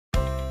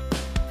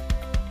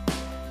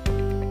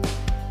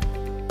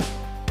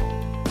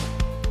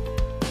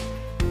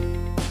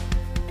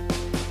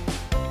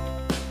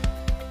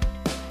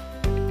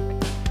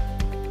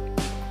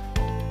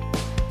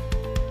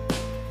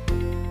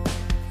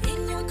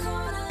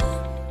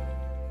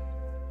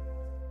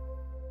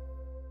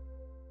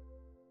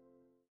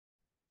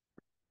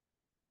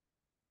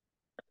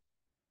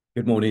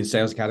Good morning,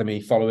 Sales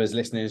Academy followers,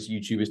 listeners,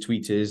 YouTubers,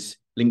 tweeters,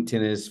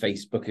 LinkedIners,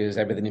 Facebookers,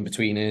 everything in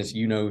betweeners.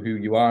 You know who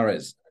you are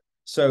as.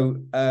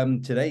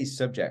 Today's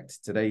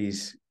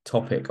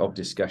topic of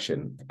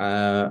discussion.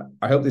 I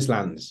hope this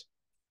lands.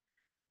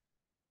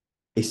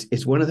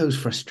 It's one of those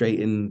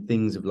frustrating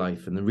things of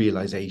life and the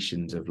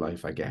realizations of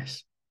life, I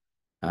guess.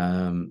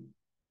 Um,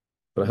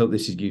 but I hope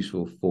this is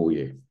useful for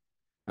you.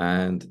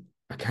 And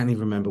I can't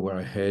even remember where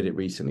I heard it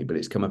recently, but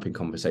it's come up in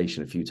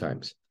conversation a few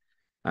times.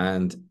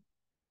 And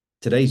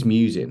today's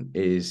musing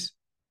is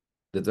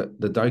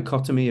the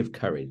dichotomy of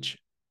courage.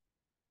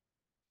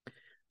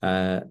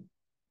 Uh,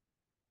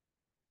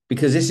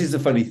 because this is the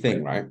funny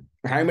thing, right?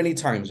 How many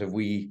times have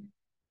we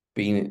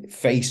been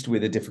faced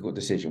with a difficult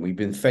decision? We've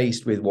been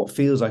faced with what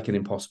feels like an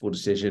impossible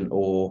decision,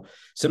 or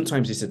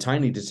sometimes it's a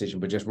tiny decision,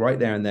 but just right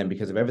there and then,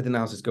 because of everything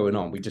else that's going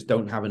on, we just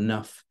don't have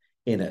enough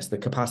in us, the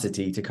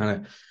capacity to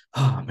kind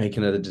of make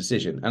another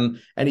decision. And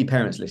any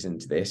parents listening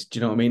to this, do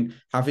you know what I mean?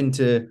 Having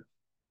to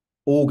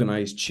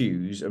organize,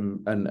 choose,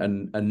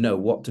 and know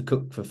what to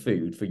cook for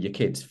food for your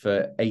kids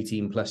for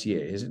 18 plus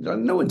years.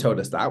 No one told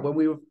us that when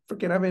we were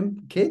freaking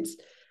having kids.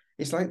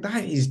 It's like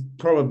that is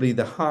probably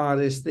the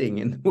hardest thing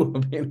in the world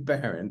of being a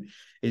parent,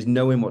 is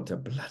knowing what to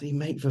bloody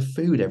make for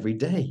food every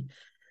day.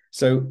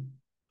 So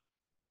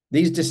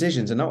these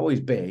decisions are not always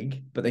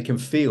big, but they can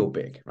feel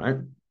big, right?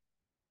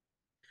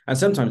 And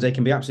sometimes they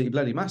can be absolutely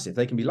bloody massive.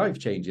 They can be life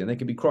changing. They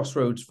can be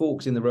crossroads,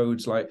 forks in the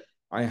roads. Like,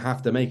 I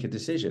have to make a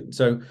decision.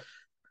 So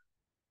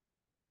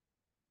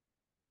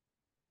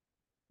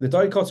the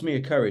dichotomy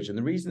of courage, and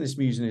the reason this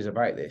musing is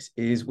about this,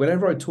 is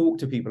whenever I talk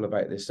to people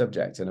about this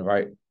subject and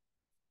about,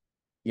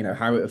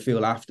 how it will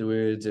feel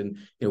afterwards, and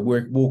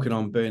we're walking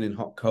on burning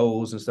hot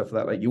coals and stuff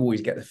like that, like, you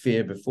always get the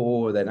fear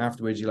before, then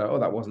afterwards you're like, oh,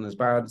 that wasn't as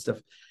bad and stuff.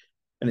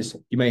 And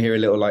you may hear a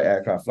little light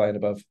aircraft flying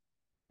above,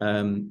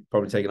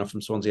 probably taking off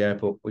from Swansea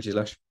Airport, which is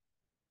lush.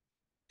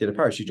 Did a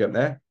parachute jump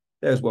there?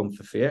 There's one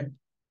for fear,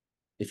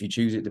 if you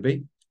choose it to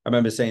be. I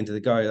remember saying to the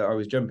guy that I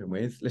was jumping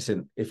with,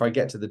 listen, if I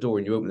get to the door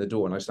and you open the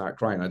door and I start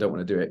crying, I don't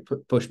want to do it.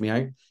 Push me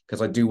out,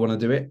 because I do want to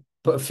do it.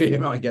 But fear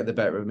might get the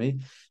better of me.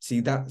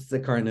 See, that's the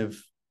kind of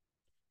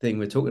thing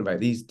we're talking about.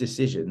 These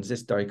decisions,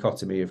 this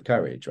dichotomy of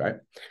courage, right?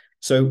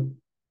 So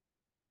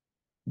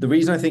the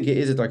reason I think it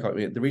is a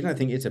dichotomy, the reason I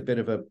think it's a bit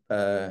of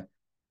a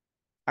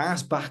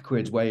ass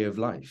backwards way of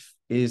life,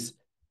 is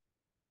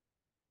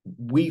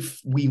we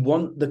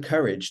want the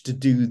courage to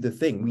do the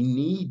thing. We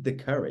need the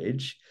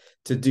courage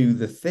to do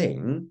the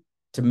thing,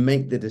 to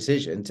make the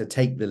decision, to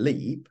take the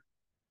leap.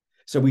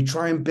 So we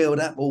try and build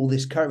up all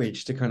this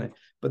courage to kind of,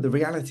 but the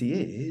reality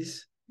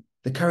is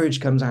the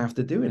courage comes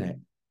after doing it.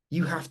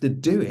 You have to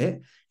do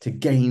it to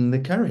gain the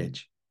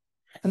courage.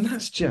 And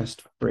that's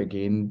just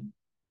frigging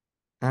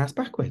ass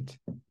backwards.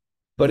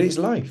 But it's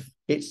life.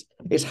 It's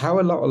how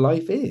a lot of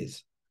life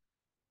is.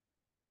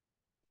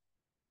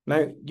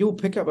 Now, you'll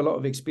pick up a lot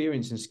of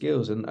experience and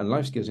skills and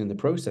life skills in the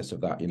process of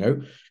that.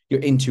 Your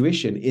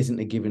intuition isn't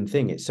a given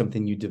thing. It's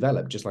something you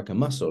develop, just like a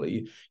muscle.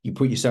 You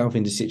put yourself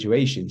into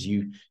situations,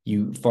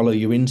 you follow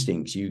your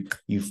instincts, you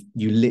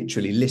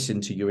literally listen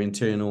to your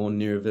internal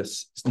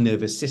nervous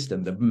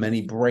system, the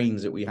many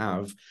brains that we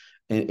have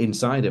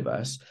inside of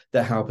us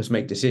that help us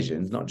make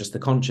decisions, not just the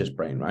conscious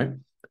brain, right?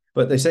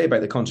 But they say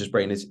about the conscious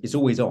brain is it's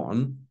always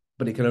on,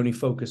 but it can only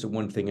focus on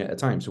one thing at a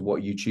time. So what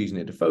are you choosing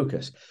it to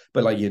focus?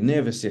 But like your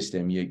nervous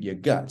system, your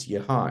gut,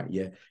 your heart,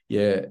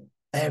 your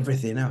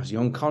everything else,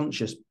 your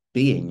unconscious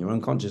being, your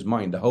unconscious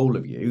mind, the whole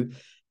of you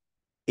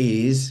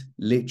is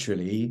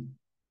literally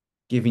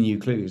giving you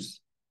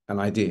clues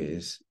and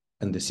ideas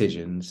and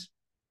decisions,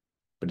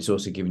 but it's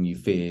also giving you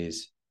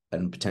fears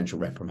and potential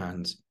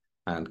reprimands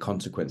and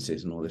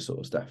consequences and all this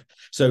sort of stuff.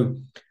 So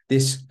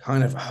this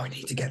kind of, I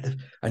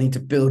need to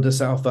build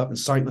myself up and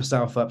psych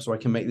myself up so I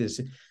can make this.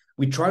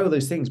 We try all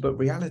those things, but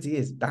reality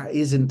is that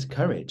isn't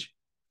courage.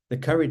 The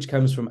courage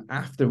comes from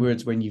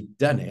afterwards, when you've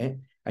done it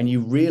and you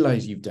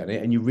realize you've done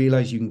it and you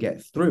realize you can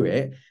get through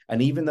it.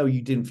 And even though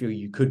you didn't feel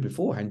you could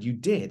beforehand, you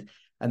did.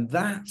 And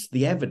that's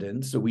the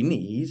evidence that we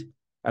need.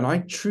 And I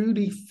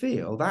truly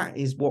feel that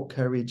is what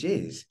courage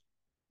is.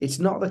 It's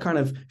not the kind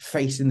of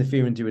facing the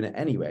fear and doing it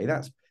anyway.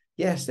 That's,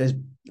 yes,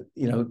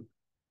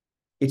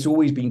 it's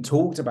always been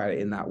talked about it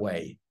in that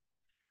way.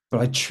 But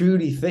I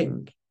truly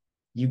think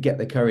you get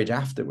the courage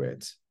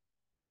afterwards.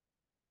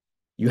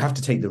 You have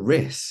to take the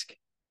risk.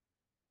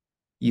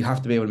 You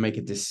have to be able to make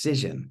a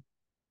decision.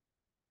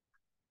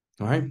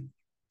 All right.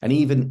 And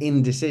even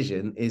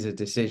indecision is a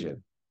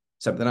decision.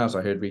 Something else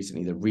I heard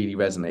recently that really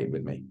resonated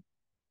with me.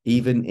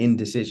 Even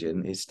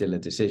indecision is still a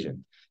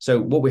decision.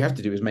 So what we have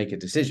to do is make a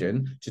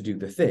decision to do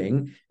the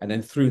thing. And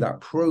then through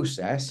that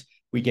process,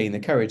 we gain the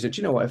courage that,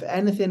 if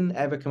anything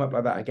ever come up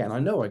like that again, I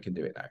know I can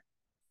do it now.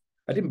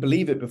 I didn't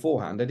believe it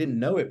beforehand. I didn't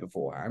know it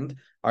beforehand.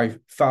 I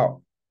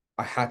felt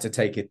I had to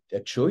take a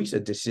choice, a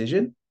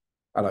decision,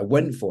 and I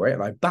went for it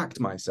and I backed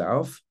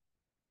myself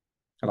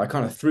and I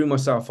kind of threw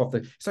myself off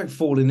it's like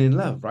falling in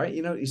love, right?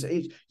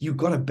 You've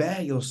got to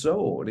bare your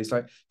soul. And it's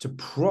like, to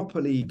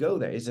properly go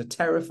there is a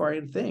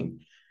terrifying thing,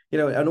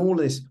 and all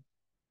this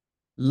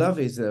love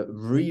is a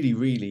really,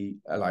 really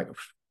like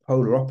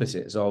polar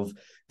opposites of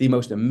the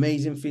most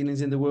amazing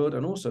feelings in the world,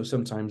 and also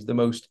sometimes the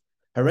most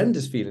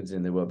horrendous feelings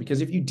in the world.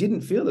 Because if you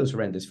didn't feel those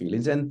horrendous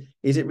feelings, then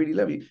is it really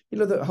lovely? You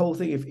know, the whole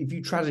thing, if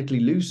you tragically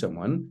lose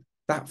someone,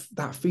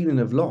 that feeling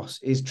of loss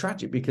is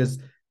tragic because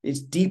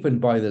it's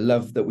deepened by the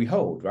love that we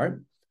hold, right?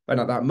 And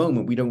at that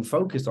moment, we don't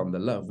focus on the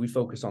love, we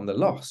focus on the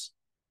loss.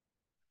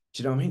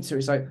 Do you know what I mean? So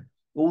it's like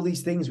all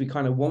these things, we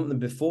kind of want them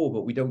before,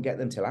 but we don't get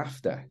them till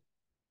after.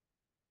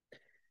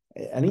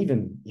 And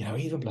even, you know,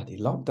 even bloody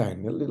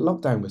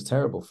lockdown was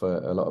terrible for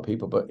a lot of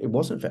people, but it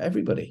wasn't for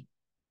everybody.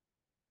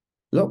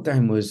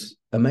 Lockdown was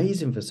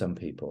amazing for some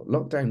people.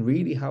 Lockdown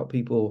really helped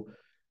people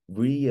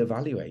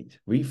reevaluate,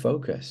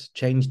 refocus,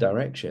 change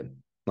direction.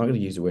 I'm not going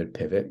to use the word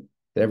pivot.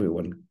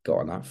 Everyone got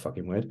on that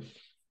fucking word.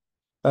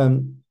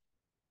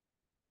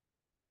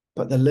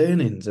 But the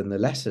learnings and the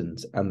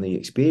lessons and the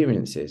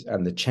experiences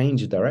and the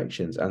change of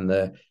directions and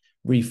the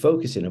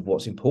refocusing of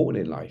what's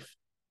important in life,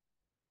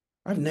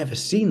 I've never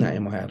seen that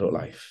in my adult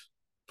life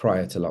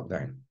prior to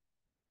lockdown.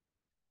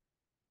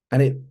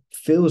 And it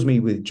fills me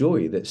with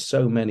joy that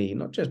so many,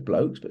 not just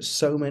blokes, but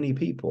so many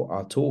people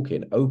are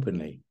talking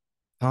openly,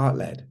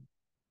 heart-led,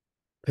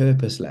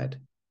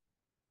 purpose-led.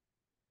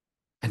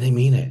 And they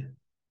mean it.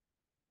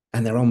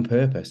 And they're on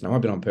purpose. Now,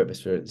 I've been on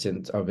purpose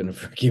since I've been a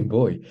freaking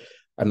boy.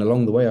 And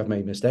along the way, I've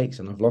made mistakes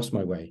and I've lost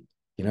my way,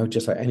 you know,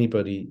 just like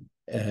anybody,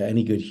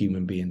 any good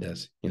human being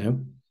does, you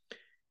know.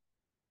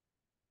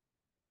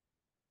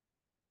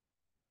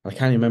 I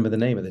can't remember the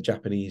name of the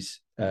Japanese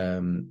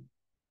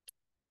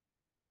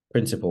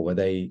principle where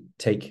they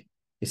take,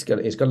 it's got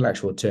an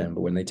actual term,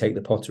 but when they take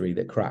the pottery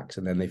that cracks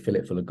and then they fill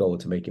it full of gold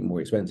to make it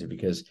more expensive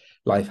because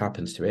life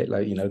happens to it.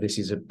 Like, you know, this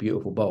is a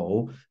beautiful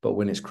bowl, but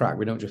when it's cracked,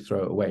 we don't just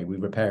throw it away. We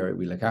repair it,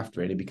 we look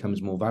after it, it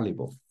becomes more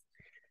valuable.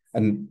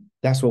 And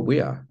that's what we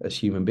are as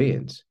human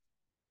beings.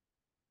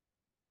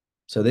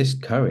 So this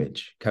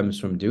courage comes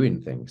from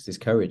doing things. This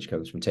courage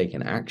comes from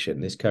taking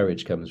action. This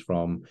courage comes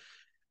from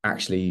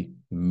actually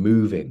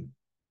moving.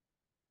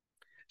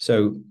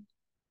 So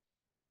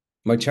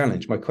my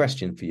challenge, my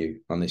question for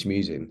you on this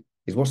musing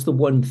is, what's the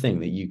one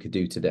thing that you could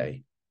do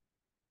today?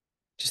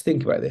 Just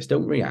think about this.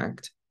 Don't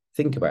react.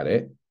 Think about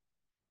it.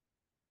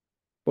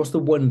 What's the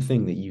one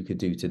thing that you could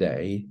do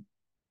today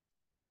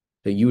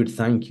that you would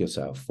thank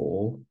yourself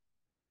for,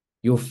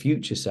 your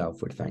future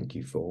self would thank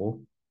you for,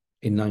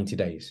 in 90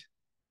 days,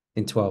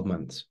 in 12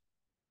 months,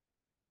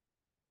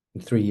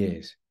 in 3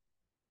 years?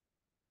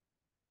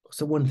 What's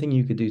the one thing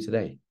you could do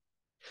today?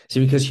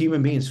 See, because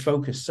human beings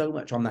focus so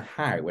much on the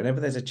how.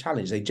 Whenever there's a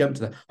challenge, they jump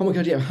to the, oh my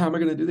God, yeah, how am I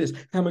going to do this?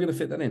 How am I going to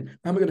fit that in?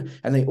 How am I going to,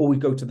 and they always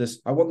go to this,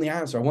 I want the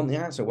answer, I want the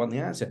answer, I want the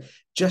answer.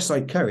 Just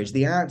like courage,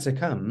 the answer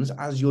comes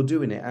as you're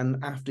doing it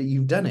and after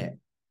you've done it.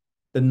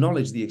 The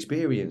knowledge, the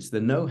experience,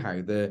 the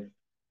know-how, the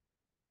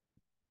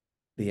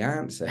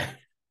answer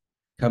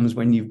comes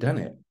when you've done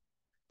it.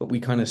 But we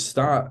kind of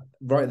start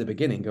right at the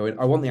beginning going,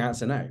 I want the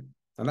answer now.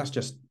 And that's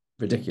just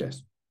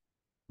ridiculous.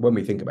 When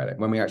we think about it,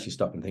 when we actually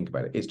stop and think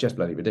about it, it's just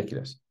bloody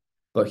ridiculous.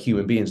 But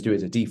human beings do it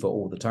as a default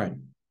all the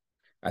time.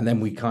 And then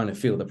we kind of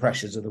feel the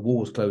pressures of the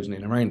walls closing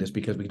in around us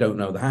because we don't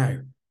know the how.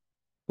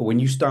 But when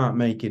you start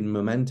making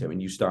momentum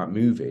and you start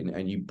moving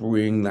and you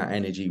bring that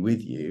energy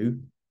with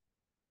you,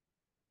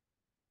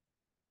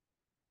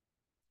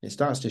 it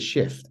starts to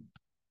shift.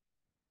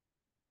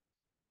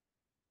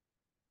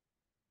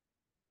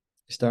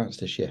 It starts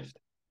to shift.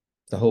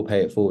 It's the whole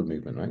pay it forward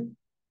movement, right?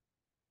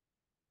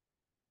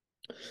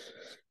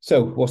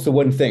 So what's the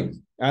one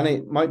thing? And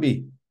it might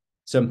be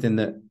something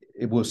that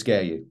it will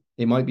scare you.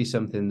 It might be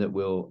something that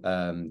will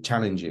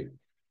challenge you.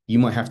 You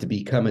might have to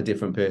become a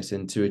different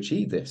person to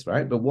achieve this,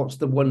 right? But what's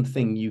the one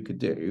thing you could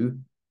do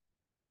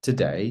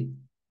today?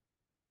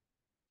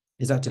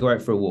 Is that to go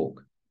out for a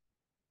walk?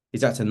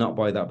 Is that to not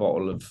buy that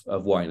bottle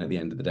of wine at the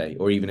end of the day?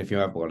 Or even if you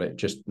have bought it,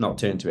 just not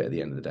turn to it at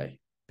the end of the day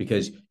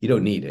because you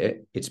don't need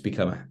it. It's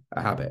become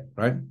a habit,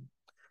 right?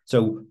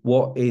 So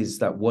what is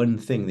that one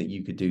thing that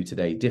you could do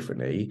today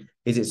differently?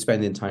 Is it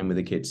spending time with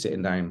the kids,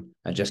 sitting down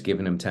and just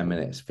giving them 10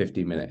 minutes,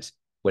 15 minutes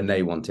when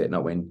they want it,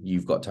 not when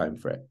you've got time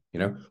for it? You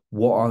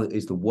know,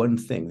 is the one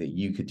thing that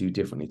you could do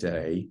differently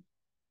today?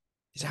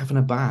 Is having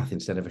a bath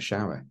instead of a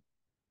shower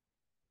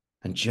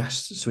and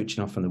just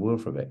switching off from the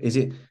world for a bit? Is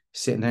it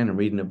sitting down and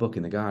reading a book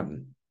in the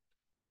garden,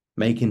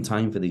 making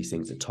time for these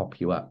things that top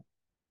you up?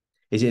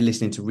 Is it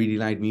listening to really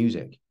loud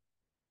music?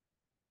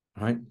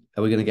 Right?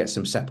 Are we going to get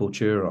some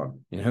Sepultura on,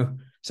 you know,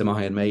 some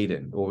Iron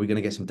Maiden, or are we going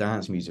to get some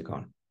dance music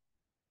on?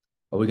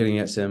 Are we going to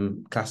get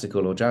some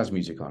classical or jazz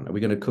music on? Are we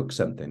going to cook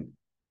something,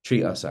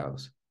 treat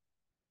ourselves?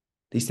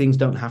 These things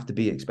don't have to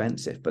be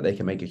expensive, but they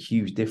can make a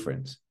huge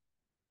difference.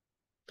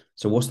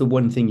 So what's the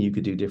one thing you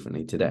could do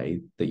differently today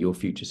that your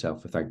future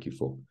self will thank you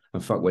for?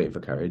 And fuck waiting for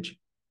courage.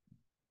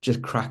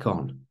 Just crack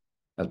on,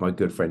 as my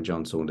good friend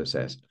John Saunders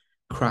says.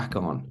 Crack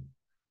on,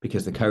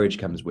 because the courage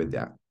comes with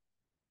that.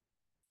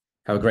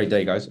 Have a great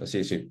day, guys. I'll see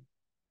you soon.